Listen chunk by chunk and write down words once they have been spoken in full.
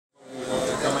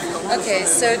Okay,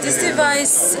 so this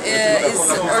device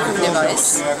is an OrCam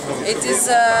device. It is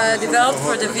developed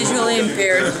for the visually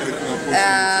impaired.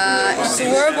 It's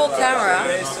a wearable camera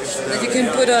that you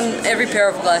can put on every pair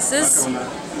of glasses,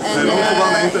 and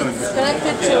it's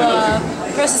connected to a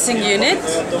processing unit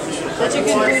that you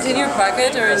can put in your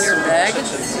pocket or in your bag.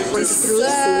 This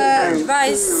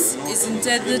device is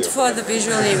intended for the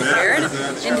visually impaired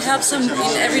and helps them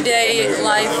in everyday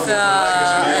life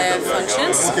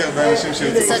functions,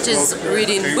 such as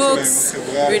reading books,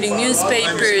 reading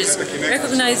newspapers,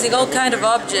 recognizing all kinds of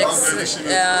objects,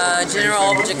 general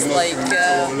objects like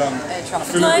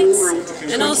traffic lights,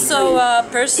 and also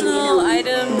personal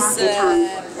items,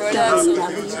 products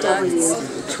or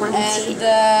products.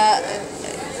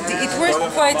 And it works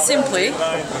quite simply.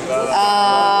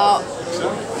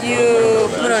 You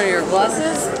put on your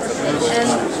glasses, and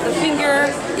the finger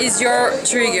is your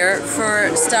trigger for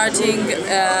starting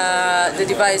the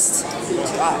device to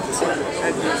act.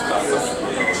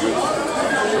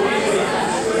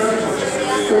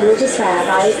 Religious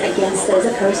rabbis against those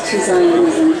opposed to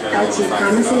Zionism. LT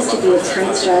promises to be a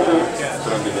tight struggle.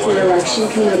 The election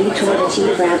committee told the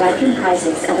chief rabbi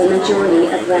comprises of a majority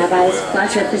of rabbis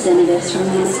plus representatives from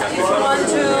municipalities. If you want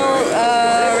to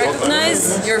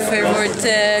recognize your favorite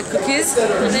cookies,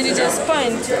 then you just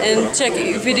point and check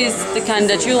if it is the kind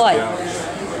that you like.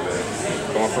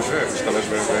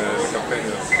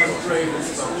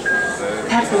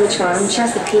 Pepperidge Farm,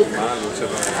 Chesapeake. It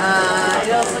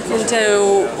also can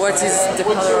tell what is the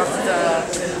color of the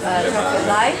traffic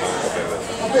light.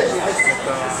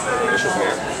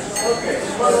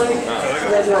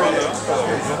 Red light.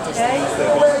 Okay,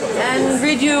 and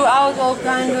read you out all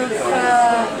kind of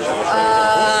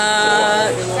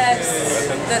text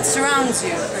that surrounds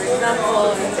you. For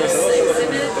example, in this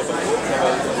exhibit.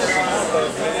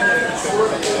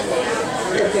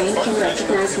 The brain can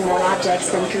recognize more objects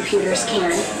than computers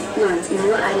can, learns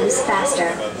more items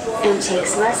faster, and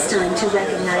takes less time to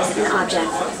recognize an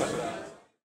object.